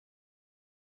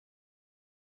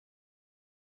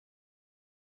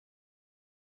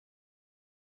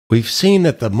We've seen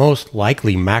that the most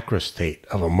likely macrostate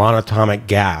of a monatomic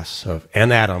gas of n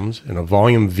atoms in a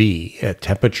volume V at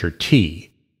temperature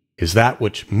T is that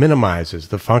which minimizes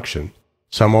the function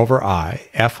sum over I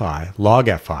Fi log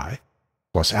Fi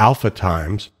plus alpha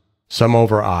times sum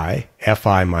over I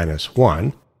Fi minus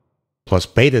 1 plus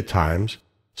beta times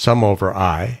sum over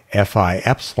I Fi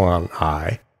epsilon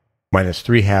I minus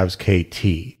 3 halves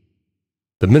kT.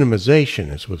 The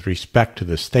minimization is with respect to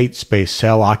the state space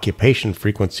cell occupation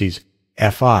frequencies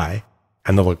Fi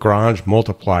and the Lagrange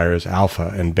multipliers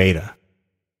alpha and beta.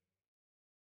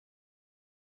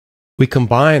 We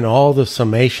combine all the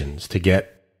summations to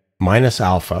get minus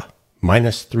alpha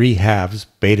minus 3 halves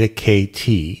beta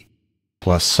kT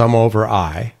plus sum over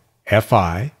I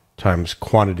Fi times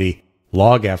quantity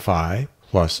log Fi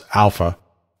plus alpha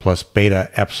plus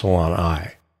beta epsilon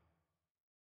I.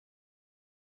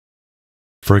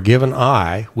 For a given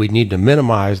I, we need to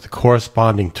minimize the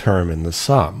corresponding term in the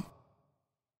sum.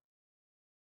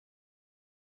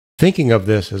 Thinking of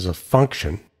this as a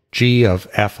function, g of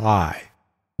Fi,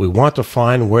 we want to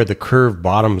find where the curve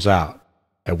bottoms out,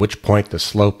 at which point the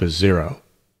slope is 0.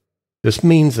 This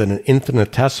means that an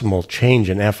infinitesimal change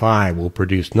in Fi will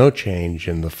produce no change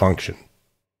in the function.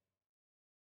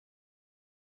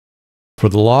 For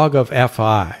the log of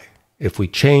Fi, if we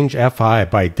change Fi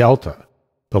by delta,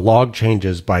 the log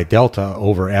changes by delta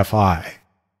over Fi,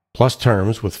 plus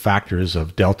terms with factors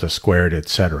of delta squared,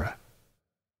 etc.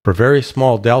 For very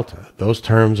small delta, those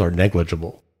terms are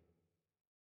negligible.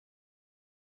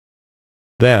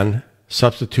 Then,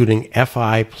 substituting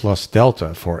Fi plus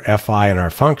delta for Fi in our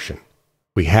function,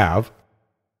 we have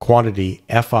quantity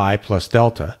Fi plus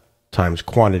delta times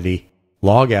quantity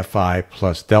log Fi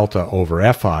plus delta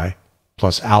over Fi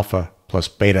plus alpha plus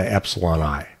beta epsilon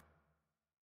I.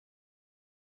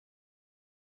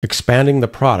 Expanding the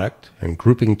product and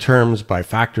grouping terms by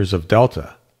factors of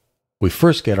delta, we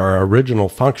first get our original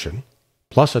function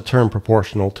plus a term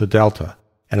proportional to delta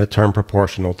and a term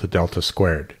proportional to delta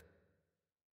squared.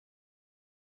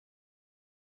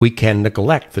 We can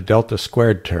neglect the delta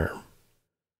squared term.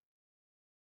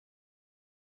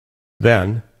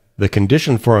 Then, the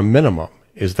condition for a minimum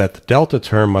is that the delta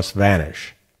term must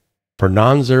vanish. For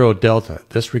non-zero delta,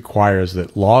 this requires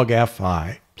that log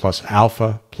Fi plus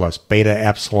alpha plus beta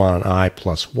epsilon I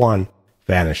plus 1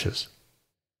 vanishes.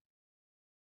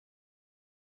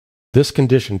 This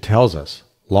condition tells us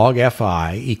log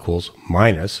Fi equals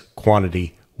minus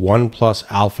quantity 1 plus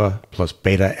alpha plus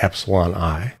beta epsilon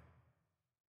I.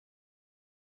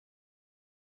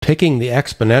 Taking the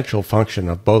exponential function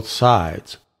of both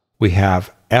sides, we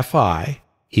have Fi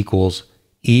equals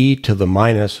e to the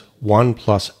minus 1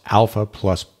 plus alpha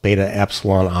plus beta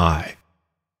epsilon I.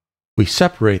 We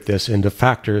separate this into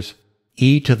factors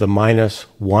e to the minus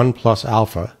 1 plus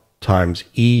alpha times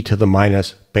e to the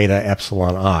minus beta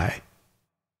epsilon I,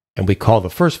 and we call the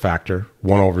first factor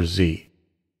 1 over z.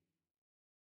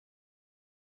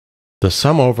 The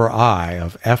sum over I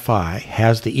of Fi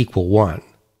has to equal 1,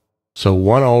 so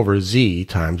 1 over z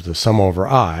times the sum over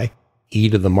I, e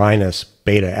to the minus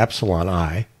beta epsilon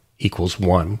I, equals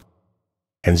 1,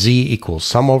 and z equals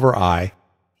sum over I,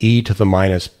 e to the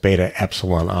minus beta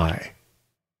epsilon I.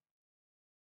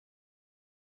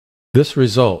 This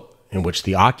result, in which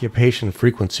the occupation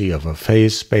frequency of a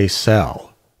phase space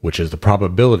cell, which is the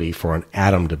probability for an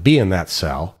atom to be in that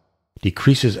cell,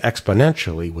 decreases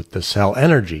exponentially with the cell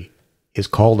energy, is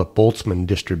called a Boltzmann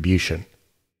distribution.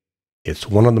 It's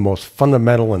one of the most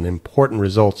fundamental and important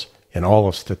results in all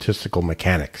of statistical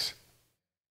mechanics.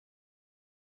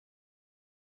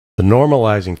 The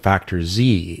normalizing factor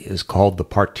z is called the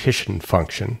partition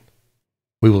function.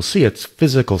 We will see its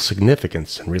physical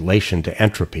significance in relation to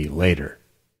entropy later.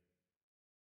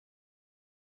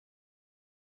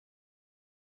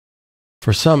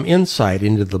 For some insight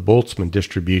into the Boltzmann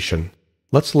distribution,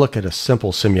 let's look at a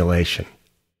simple simulation.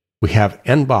 We have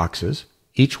n boxes,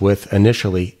 each with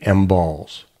initially m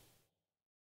balls.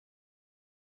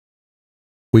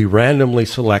 We randomly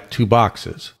select 2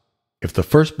 boxes. If the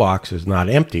first box is not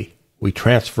empty, we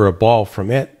transfer a ball from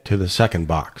it to the second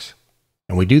box,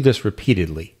 and we do this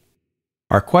repeatedly.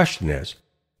 Our question is,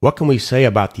 what can we say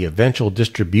about the eventual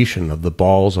distribution of the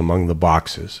balls among the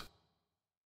boxes?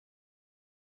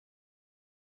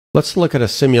 Let's look at a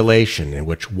simulation in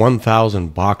which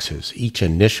 1,000 boxes each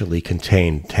initially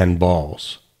contain 10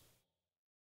 balls.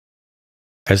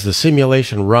 As the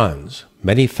simulation runs,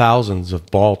 many thousands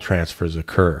of ball transfers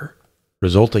occur,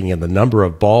 resulting in the number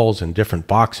of balls in different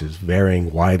boxes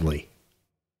varying widely.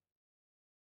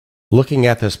 Looking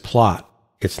at this plot,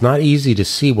 it's not easy to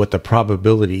see what the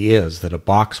probability is that a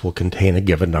box will contain a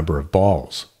given number of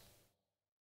balls.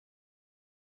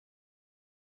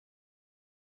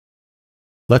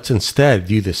 Let's instead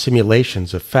view the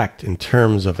simulation's effect in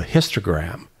terms of a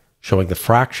histogram showing the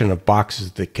fraction of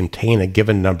boxes that contain a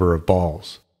given number of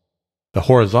balls. The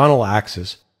horizontal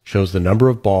axis shows the number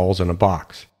of balls in a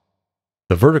box.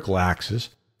 The vertical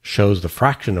axis shows the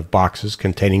fraction of boxes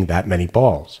containing that many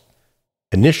balls.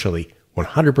 Initially,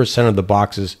 100% of the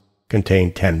boxes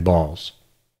contain 10 balls.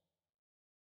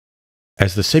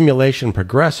 As the simulation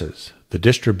progresses, the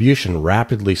distribution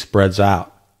rapidly spreads out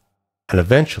and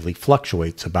eventually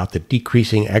fluctuates about the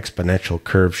decreasing exponential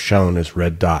curve shown as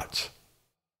red dots.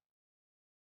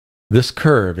 This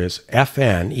curve is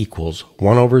Fn equals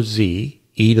 1 over z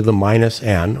e to the minus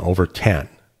n over 10,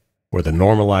 where the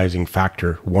normalizing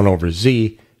factor 1 over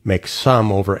z makes sum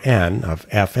over n of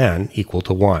Fn equal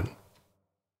to 1.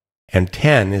 And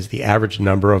 10 is the average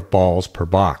number of balls per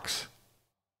box.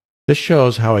 This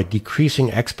shows how a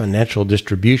decreasing exponential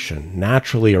distribution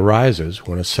naturally arises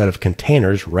when a set of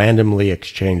containers randomly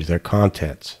exchange their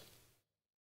contents.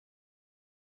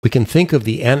 We can think of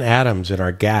the n atoms in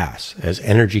our gas as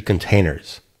energy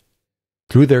containers.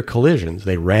 Through their collisions,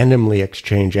 they randomly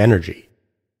exchange energy.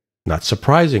 Not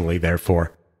surprisingly,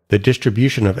 therefore, the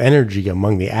distribution of energy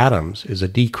among the atoms is a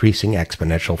decreasing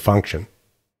exponential function.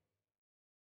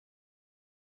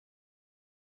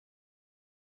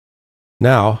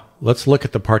 Now, let's look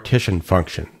at the partition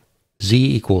function,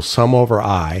 z equals sum over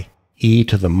I, e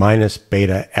to the minus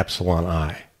beta epsilon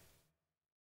I.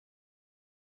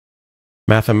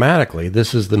 Mathematically,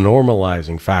 this is the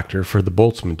normalizing factor for the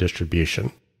Boltzmann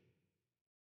distribution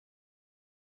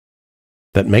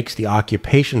that makes the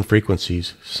occupation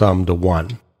frequencies sum to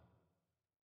 1.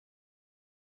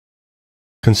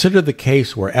 Consider the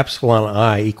case where epsilon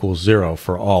I equals 0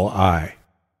 for all I,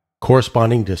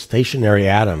 corresponding to stationary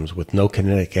atoms with no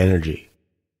kinetic energy.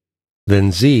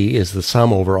 Then z is the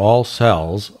sum over all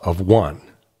cells of 1,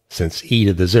 since e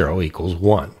to the 0 equals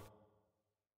 1.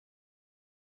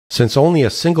 Since only a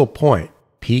single point,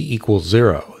 p equals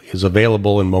 0, is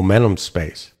available in momentum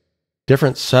space,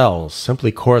 different cells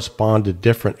simply correspond to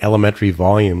different elementary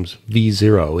volumes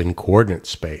v0 in coordinate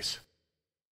space.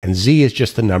 And z is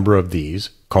just the number of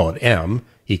these, call it m,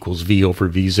 equals v over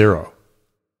v0.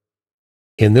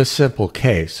 In this simple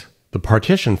case, the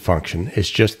partition function is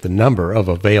just the number of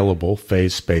available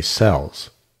phase space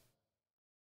cells.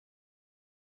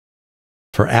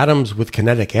 For atoms with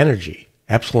kinetic energy,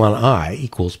 epsilon I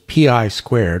equals pi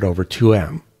squared over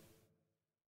 2m.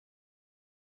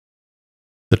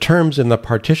 The terms in the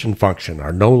partition function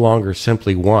are no longer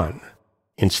simply 1.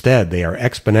 Instead, they are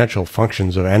exponential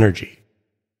functions of energy.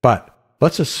 But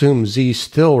let's assume z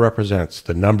still represents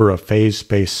the number of phase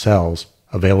space cells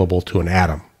available to an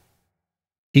atom.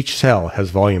 Each cell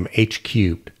has volume h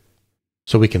cubed,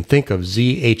 so we can think of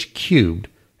zh cubed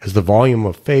as the volume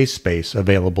of phase space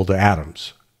available to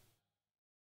atoms.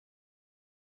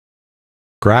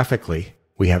 Graphically,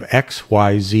 we have x,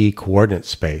 y, z coordinate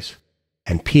space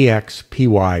and px, py,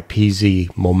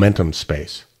 pz momentum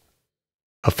space.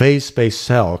 A phase space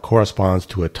cell corresponds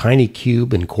to a tiny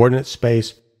cube in coordinate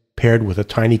space paired with a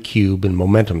tiny cube in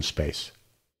momentum space.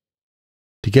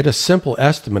 To get a simple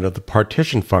estimate of the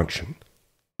partition function,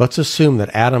 let's assume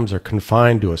that atoms are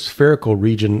confined to a spherical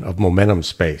region of momentum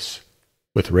space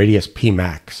with radius p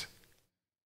max,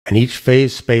 and each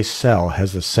phase space cell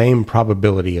has the same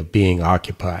probability of being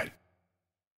occupied.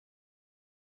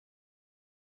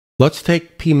 Let's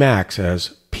take p max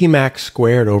as p max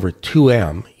squared over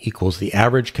 2m equals the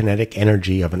average kinetic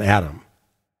energy of an atom,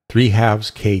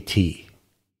 3/2 kT,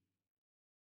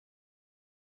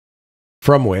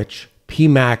 from which p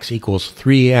max equals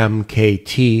 3m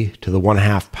kT to the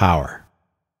 1/2 power.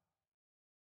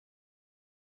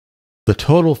 The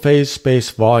total phase space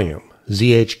volume,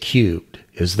 zh cubed,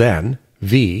 is then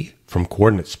v from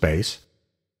coordinate space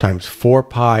times 4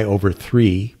 pi over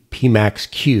 3 p max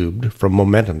cubed from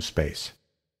momentum space.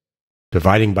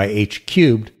 Dividing by h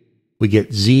cubed, we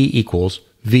get z equals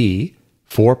v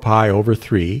 4 pi over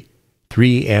 3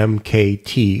 3m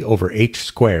kT over h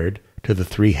squared to the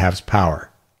 3/2 power.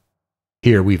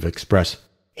 Here we've expressed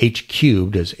h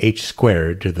cubed as h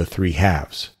squared to the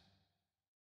 3/2.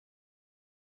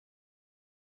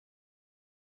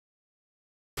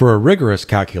 For a rigorous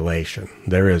calculation,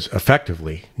 there is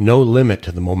effectively no limit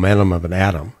to the momentum of an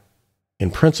atom.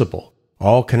 In principle,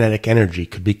 all kinetic energy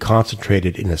could be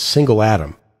concentrated in a single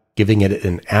atom, giving it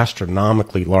an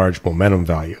astronomically large momentum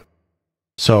value.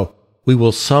 So, we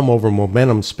will sum over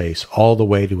momentum space all the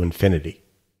way to infinity.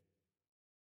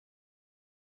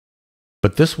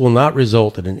 But this will not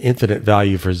result in an infinite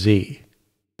value for z.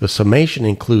 The summation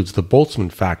includes the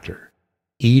Boltzmann factor,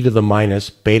 e to the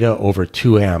minus beta over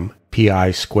 2m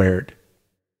pi squared.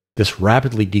 This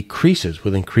rapidly decreases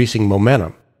with increasing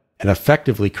momentum, and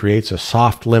effectively creates a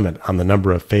soft limit on the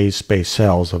number of phase space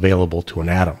cells available to an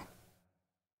atom.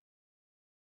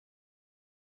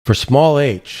 For small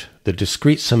h, the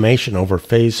discrete summation over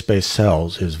phase space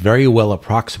cells is very well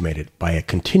approximated by a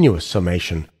continuous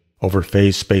summation over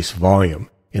phase space volume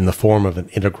in the form of an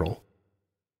integral.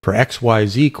 For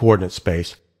xyz coordinate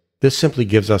space, this simply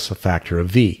gives us a factor of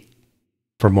v.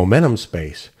 For momentum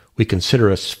space, we consider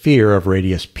a sphere of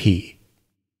radius p.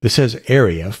 This has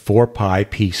area 4 pi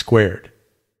p squared.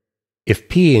 If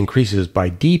p increases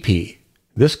by dp,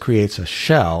 this creates a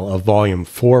shell of volume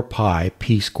 4 pi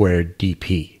p squared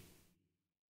dp.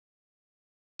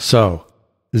 So,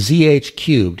 zh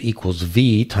cubed equals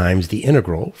v times the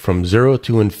integral from 0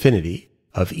 to infinity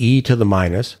of e to the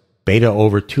minus beta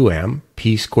over 2m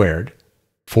p squared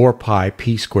 4 pi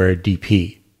p squared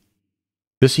dp.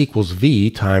 This equals v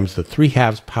times the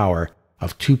 3/2 power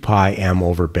of 2 pi m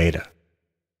over beta.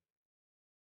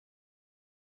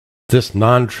 This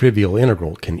non-trivial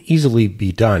integral can easily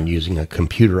be done using a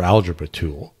computer algebra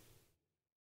tool.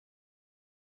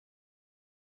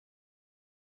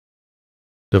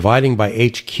 Dividing by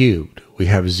h cubed, we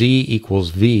have z equals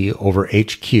v over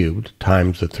h cubed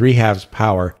times the 3/2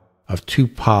 power of 2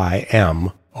 pi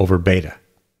m over beta.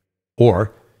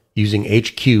 Or, using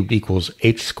h cubed equals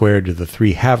h squared to the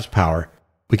 3/2 power,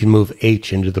 we can move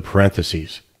h into the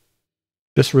parentheses.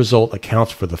 This result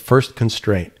accounts for the first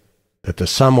constraint, that the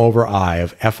sum over I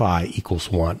of fi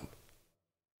equals 1.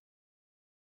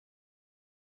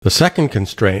 The second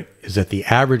constraint is that the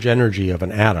average energy of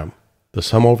an atom, the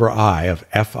sum over I of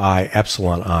fi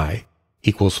epsilon I,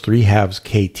 equals 3/2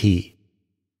 kT.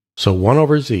 So 1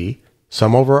 over z,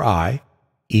 sum over I,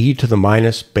 e to the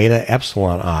minus beta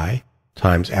epsilon I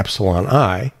times epsilon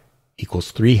I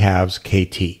equals 3/2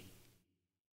 kT.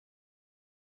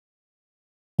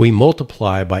 We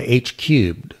multiply by h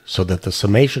cubed so that the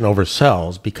summation over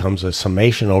cells becomes a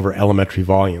summation over elementary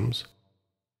volumes.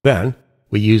 Then,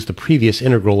 we use the previous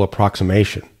integral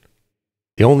approximation.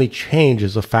 The only change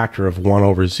is a factor of 1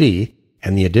 over z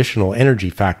and the additional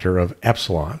energy factor of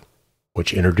epsilon,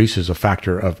 which introduces a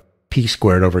factor of p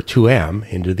squared over 2m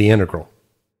into the integral.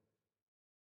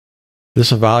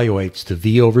 This evaluates to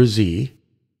v over z,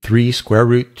 3 square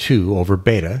root 2 over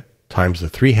beta times the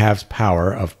 3/2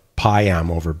 power of pi m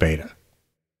over beta.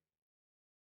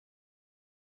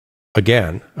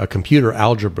 Again, a computer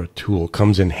algebra tool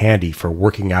comes in handy for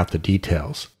working out the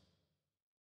details.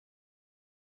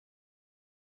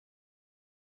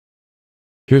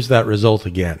 Here's that result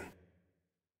again.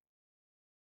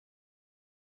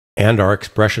 And our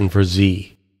expression for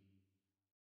z.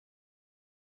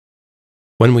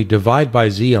 When we divide by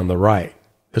z on the right,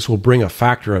 this will bring a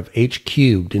factor of h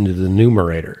cubed into the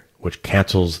numerator, which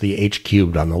cancels the h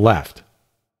cubed on the left.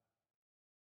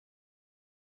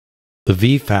 The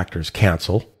v factors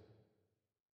cancel,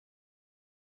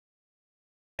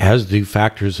 as do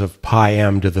factors of pi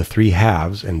m to the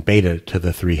 3/2 and beta to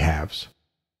the 3/2.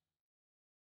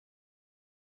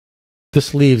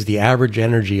 This leaves the average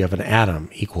energy of an atom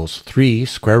equals 3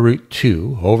 square root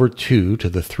 2 over 2 to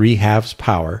the 3/2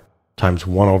 power times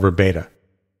 1 over beta.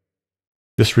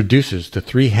 This reduces to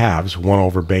 3/2 1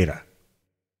 over beta.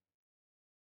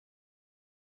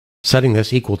 Setting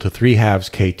this equal to 3/2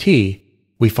 kT,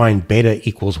 we find beta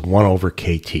equals 1 over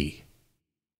kT.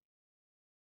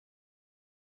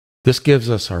 This gives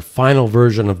us our final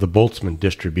version of the Boltzmann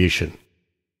distribution.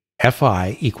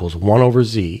 Fi equals 1 over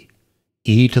z,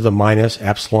 e to the minus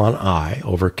epsilon I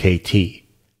over kT.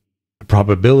 The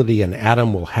probability an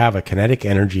atom will have a kinetic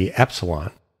energy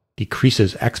epsilon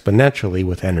decreases exponentially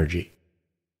with energy.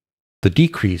 The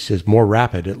decrease is more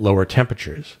rapid at lower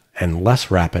temperatures and less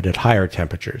rapid at higher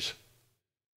temperatures.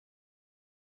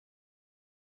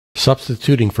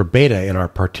 Substituting for beta in our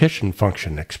partition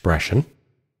function expression,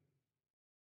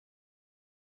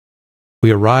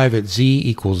 we arrive at z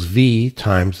equals v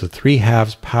times the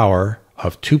 3/2 power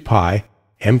of 2 pi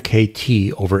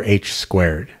mkt over h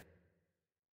squared.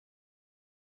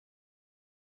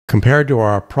 Compared to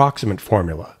our approximate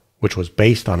formula, which was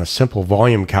based on a simple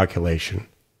volume calculation,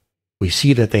 we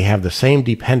see that they have the same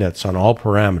dependence on all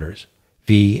parameters,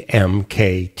 v, m,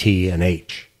 k, t, and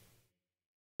h.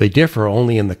 They differ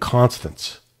only in the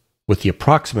constants, with the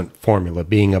approximate formula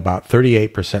being about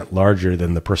 38% larger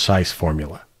than the precise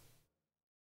formula.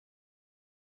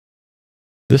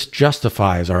 This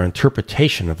justifies our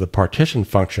interpretation of the partition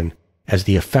function as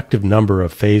the effective number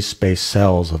of phase space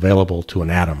cells available to an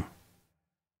atom.